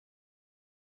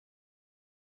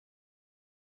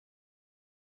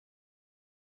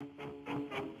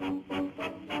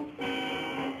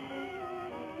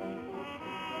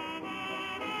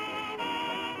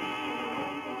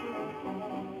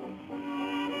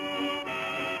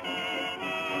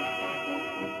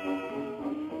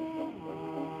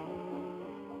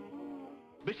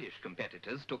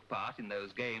competitors took part in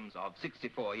those games of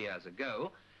 64 years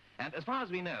ago, and as far as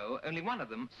we know, only one of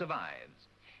them survives.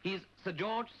 He's Sir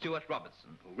George Stuart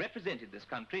Robertson, who represented this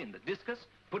country in the discus,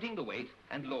 putting the weight,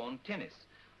 and lawn tennis.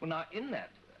 Well, now, in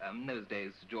those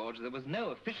days, Sir George, there was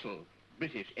no official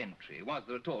British entry, was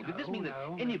there at all? Did this mean that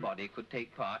anybody could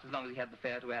take part as long as he had the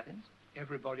fare to Athens?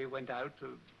 Everybody went out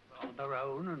on their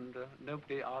own, and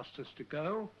nobody asked us to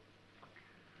go.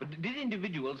 But did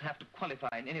individuals have to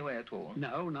qualify in any way at all?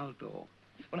 No, not at all.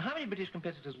 Well, how many British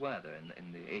competitors were there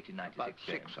in the 1896 About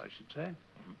games? 6, I should say.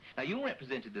 Mm-hmm. Now, you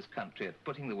represented this country at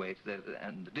putting the weight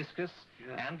and the discus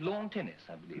and lawn tennis,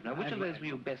 I believe. Now, which of those were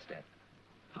you best at?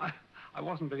 I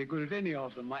wasn't very good at any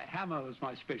of them. My hammer was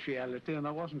my speciality, and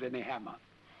there wasn't any hammer.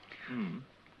 Mm.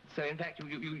 So, in fact,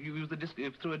 you used the discus,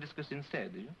 you threw a discus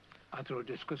instead, did you? I threw a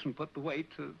discus and put the weight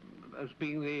as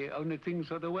being the only things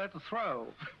that there were to throw.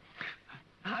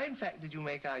 How, in fact, did you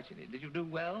make out in it? Did you do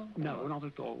well? No, not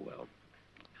at all well.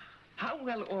 How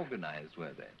well organized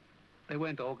were they? They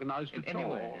weren't organized at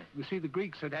all. Way. You see, the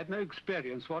Greeks had had no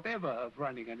experience whatever of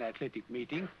running an athletic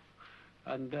meeting,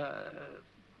 and the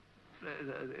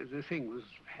thing was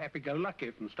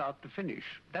happy-go-lucky from start to finish.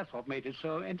 That's what made it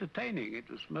so entertaining. It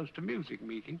was the most amusing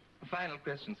meeting. Final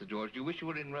question, Sir George. Do you wish you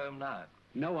were in Rome now?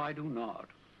 No, I do not.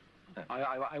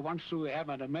 I once threw a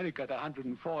hammer in America at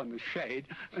 104 in the shade,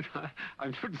 and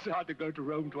I'm too sad to go to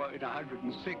Rome in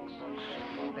 106.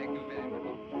 Thank you very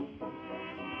much.